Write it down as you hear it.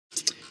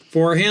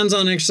For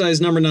hands-on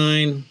exercise number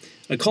 9,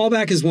 a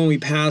callback is when we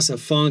pass a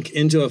func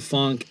into a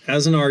func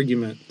as an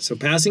argument. So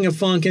passing a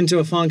func into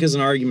a func as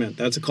an argument,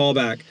 that's a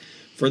callback.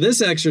 For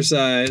this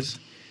exercise,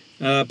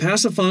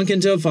 pass a func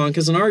into a func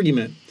as an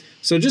argument.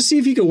 So just see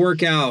if you could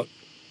work out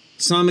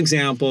some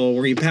example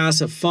where you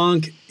pass a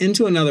func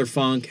into another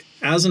func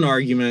as an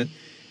argument,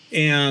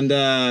 and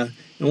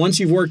once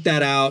you've worked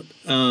that out,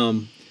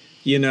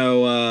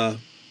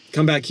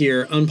 come back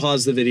here,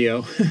 unpause the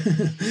video,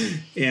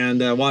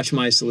 and watch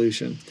my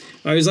solution.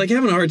 I was like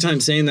having a hard time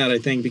saying that, I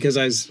think, because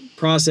I was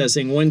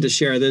processing when to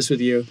share this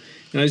with you.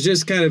 And I was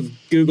just kind of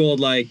Googled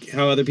like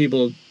how other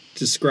people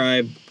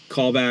describe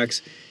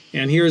callbacks.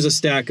 And here's a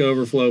Stack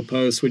Overflow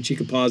post, which you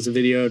could pause the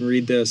video and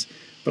read this.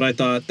 But I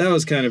thought that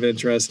was kind of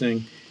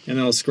interesting. And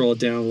then I'll scroll it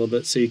down a little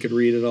bit so you could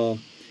read it all.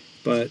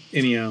 But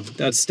anyhow,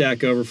 that's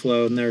Stack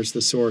Overflow, and there's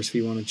the source if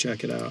you want to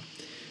check it out.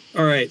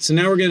 All right, so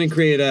now we're going to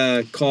create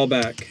a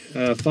callback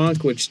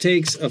func, which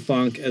takes a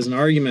func as an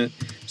argument.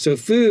 So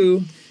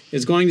foo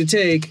is going to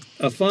take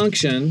a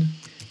function,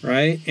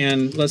 right?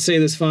 And let's say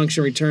this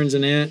function returns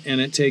an int,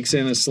 and it takes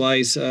in a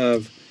slice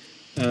of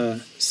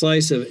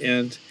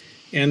int,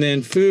 and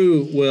then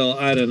foo will,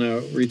 I don't know,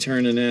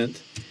 return an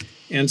int.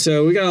 And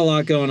so we got a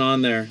lot going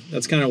on there.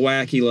 That's kind of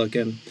wacky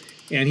looking.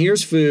 And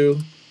here's foo,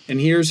 and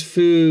here's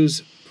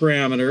foo's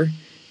parameter,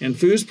 and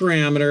foo's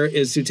parameter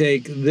is to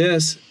take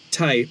this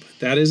type,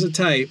 that is a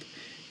type,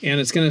 and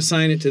it's going to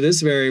assign it to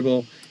this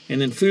variable, and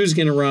then foo's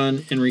going to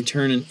run and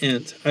return an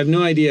int. I have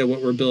no idea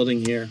what we're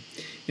building here.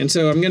 And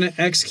so I'm going to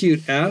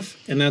execute f,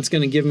 and that's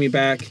going to give me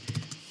back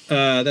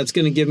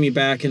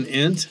an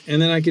int,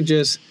 and then I could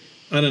just,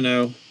 I don't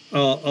know,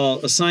 I'll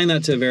assign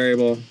that to a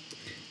variable,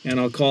 and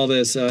I'll call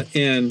this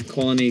n :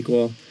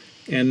 equal,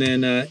 and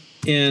then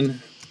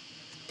n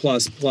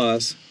plus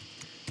plus,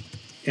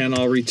 and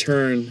I'll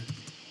return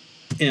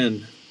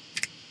n.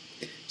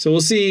 So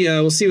we'll see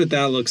what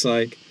that looks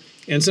like.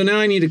 And so now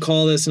I need to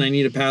call this, and I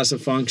need to pass a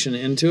function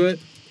into it.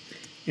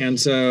 And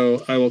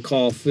so I will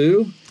call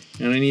foo,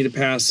 and I need to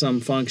pass some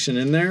function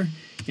in there.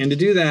 And to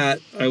do that,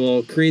 I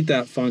will create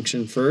that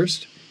function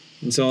first.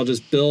 And so I'll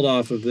just build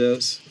off of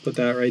this, put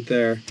that right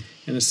there,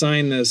 and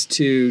assign this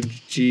to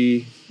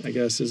g, I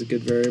guess is a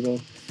good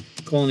variable, :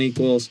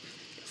 equals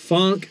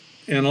func,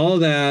 and all of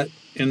that,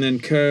 and then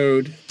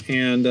code,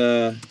 and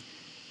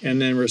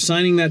then we're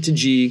assigning that to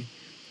g.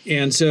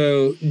 And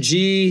so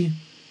g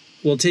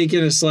will take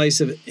in a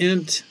slice of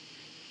int,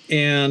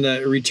 and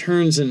it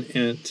returns an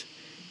int.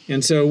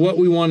 And so what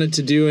we want it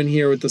to do in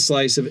here with the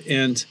slice of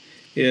int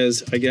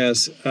is, I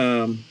guess,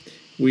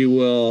 we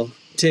will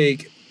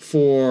take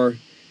for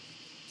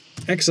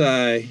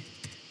xi,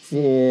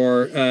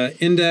 for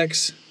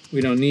index,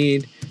 we don't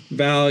need,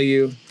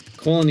 value, :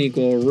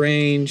 equal,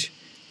 range,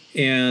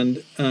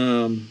 and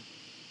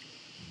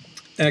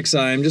xi.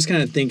 I'm just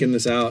kind of thinking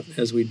this out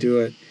as we do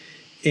it.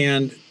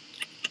 And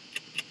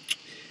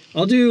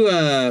I'll do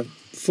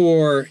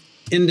for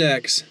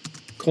index :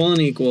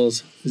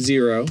 equals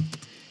 0,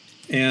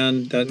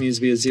 and that needs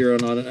to be a 0,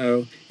 not an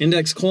O.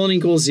 Index :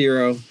 equals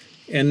 0,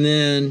 and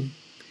then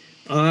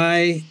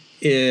I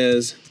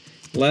is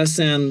less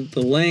than the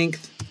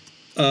length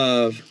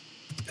of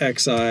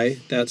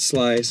xi, that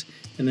slice,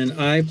 and then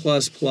I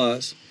plus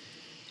plus.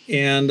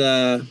 And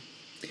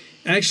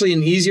actually,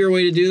 an easier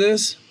way to do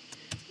this,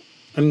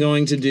 I'm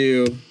going to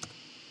do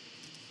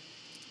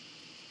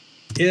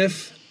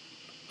if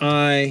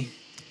I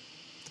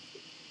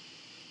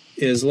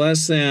is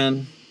less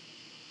than,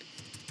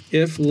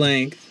 if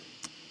length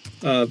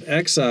of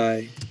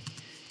xi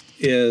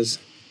is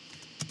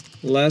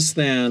less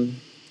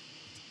than,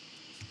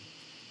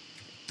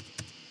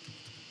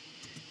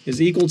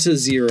 is equal to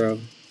 0.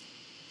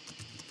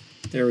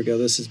 There we go,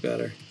 this is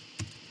better.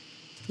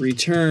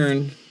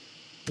 Return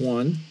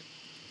 1,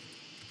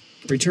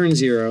 return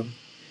 0.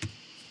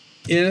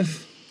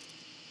 If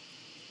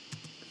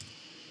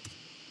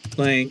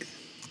length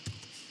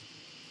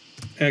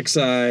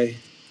xi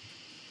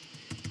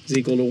is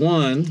equal to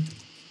 1,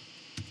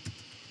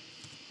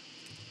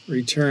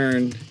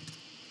 return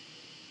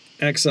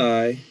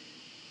xi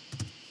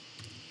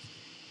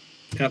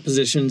at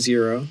position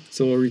 0.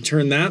 So we'll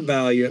return that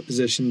value at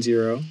position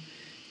 0.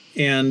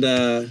 And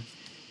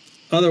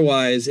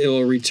otherwise, it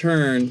will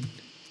return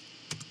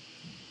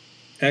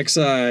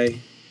xi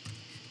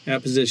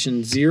at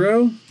position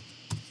 0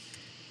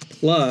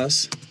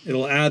 plus,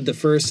 it'll add the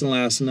first and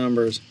last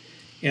numbers.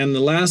 And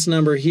the last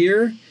number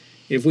here,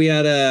 if we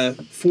had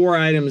 4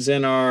 items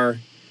in our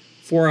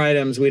 4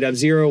 items, we'd have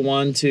 0,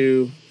 1,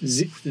 2,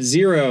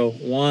 0,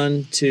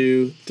 1,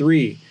 2,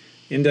 3.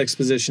 Index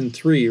position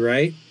 3,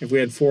 right? If we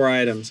had 4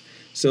 items.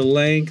 So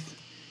length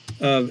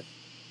of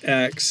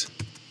x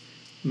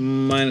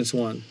minus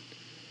 1.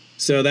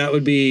 So that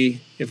would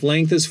be, if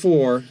length is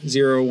 4,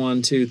 0,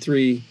 1, 2,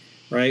 3,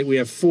 right? We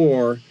have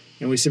 4,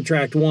 and we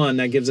subtract 1,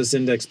 that gives us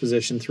index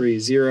position 3,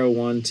 0,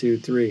 1, 2,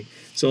 3.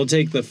 So we'll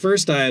take the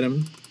first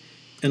item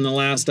and the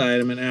last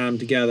item and add them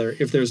together.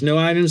 If there's no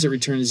items, it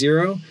returns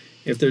 0.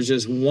 If there's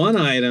just one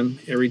item,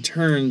 it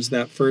returns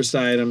that first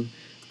item.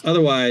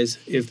 Otherwise,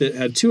 if it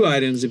had 2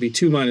 items, it'd be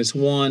 2 minus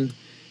 1,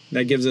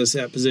 That gives us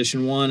at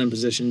position 1 and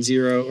position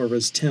 0, or if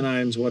it's 10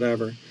 items,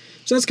 whatever.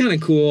 So that's kind of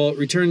cool. It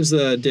returns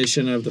the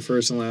addition of the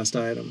first and last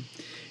item.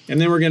 And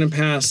then we're going to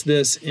pass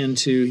this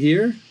into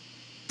here,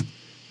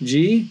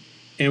 G.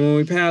 And when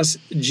we pass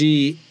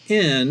G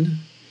in,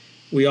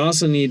 we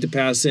also need to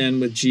pass in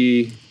with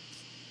G.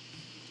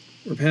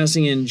 We're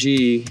passing in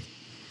G.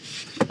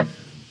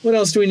 What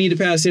else do we need to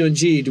pass in with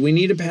G? Do we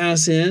need to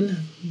pass in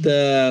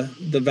the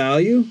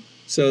value?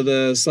 So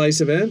the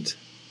slice event,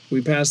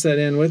 we pass that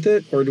in with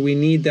it, or do we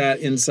need that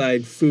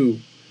inside foo?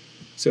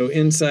 So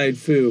inside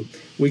foo,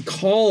 we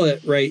call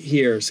it right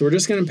here. So we're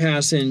just going to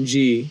pass in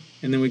G,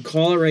 and then we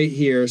call it right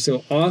here.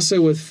 So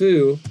also with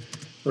foo,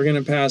 we're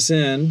going to pass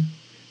in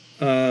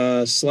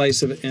a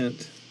slice of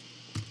int.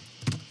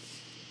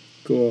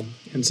 Cool.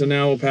 And so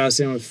now we'll pass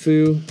in with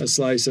foo a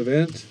slice of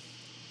int.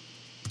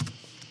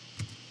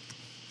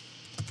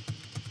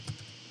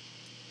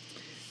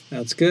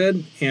 That's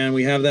good, and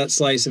we have that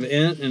slice of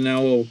int, and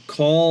now we'll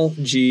call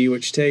G,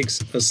 which takes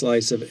a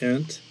slice of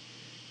int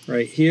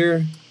right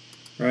here,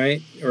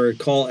 right? Or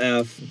call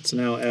F, it's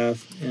now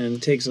F, and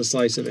it takes a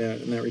slice of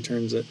int, and that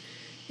returns it.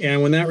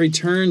 And when that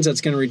returns, that's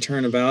going to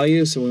return a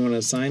value, so we want to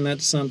assign that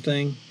to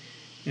something,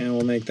 and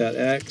we'll make that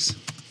X.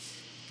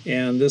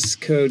 And this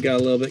code got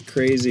a little bit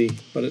crazy,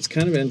 but it's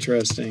kind of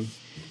interesting.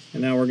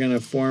 And now we're going to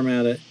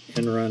format it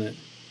and run it.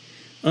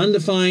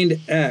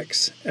 Undefined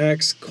X,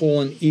 X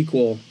colon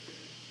equal.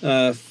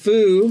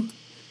 Foo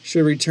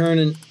should return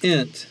an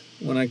int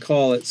when I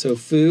call it. So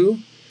foo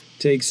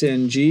takes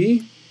in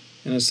G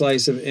and a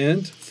slice of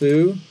int.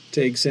 Foo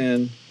takes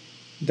in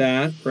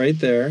that right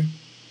there,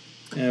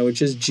 which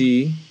is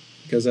G,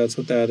 because that's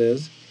what that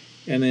is.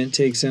 And then it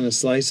takes in a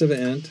slice of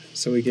int.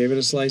 So we gave it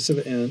a slice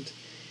of int.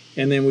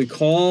 And then we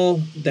call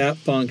that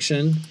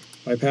function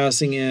by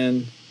passing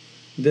in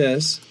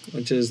this,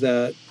 which is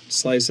that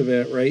slice of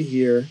int right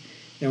here.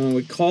 And when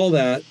we call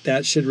that,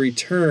 that should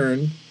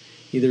return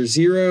either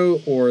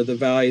 0 or the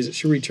values. It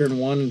should return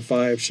 1 and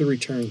 5, should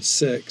return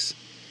 6.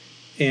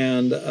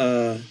 And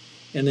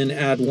then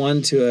add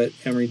 1 to it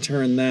and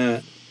return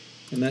that.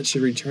 And that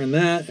should return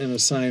that and a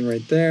sign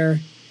right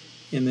there.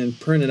 And then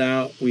print it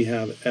out, we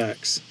have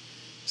X.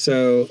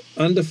 So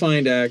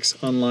undefined X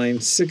on line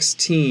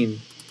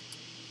 16.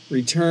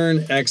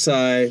 Return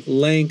XI,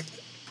 length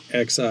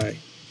XI.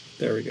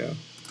 There we go.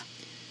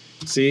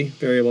 See,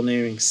 variable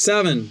naming.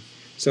 7.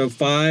 So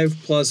 5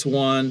 plus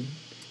 1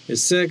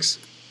 is 6.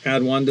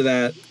 Add 1 to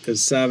that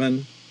is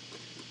 7.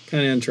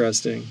 Kind of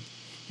interesting.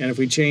 And if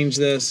we change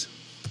this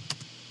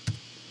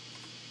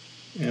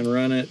and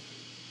run it,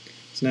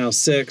 it's now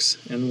 6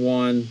 and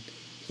 1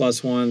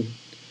 plus 1.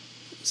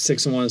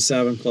 6 and 1 is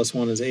 7, plus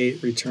 1 is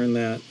 8. Return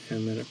that,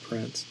 and then it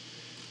prints.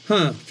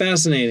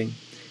 Fascinating.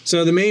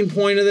 So the main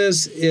point of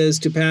this is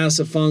to pass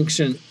a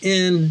function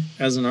in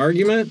as an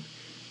argument,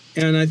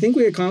 and I think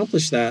we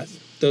accomplished that,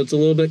 though it's a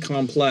little bit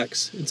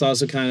complex. It's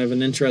also kind of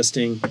an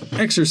interesting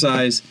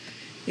exercise.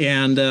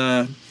 And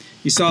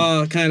you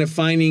saw kind of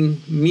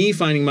finding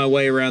my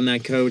way around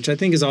that code, which I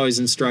think is always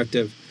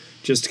instructive,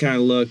 just to kind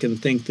of look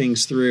and think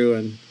things through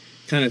and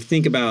kind of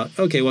think about,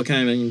 okay, what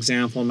kind of an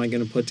example am I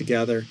going to put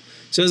together?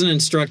 So as an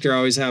instructor, I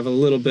always have a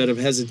little bit of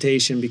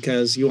hesitation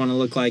because you want to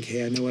look like,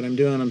 hey, I know what I'm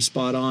doing, I'm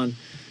spot on.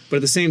 But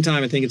at the same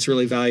time, I think it's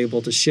really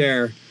valuable to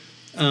share,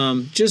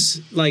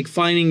 just like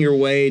finding your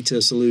way to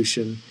a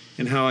solution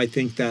and how I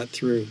think that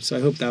through. So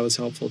I hope that was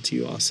helpful to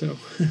you also.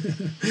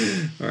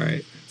 All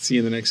right. See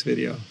you in the next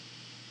video.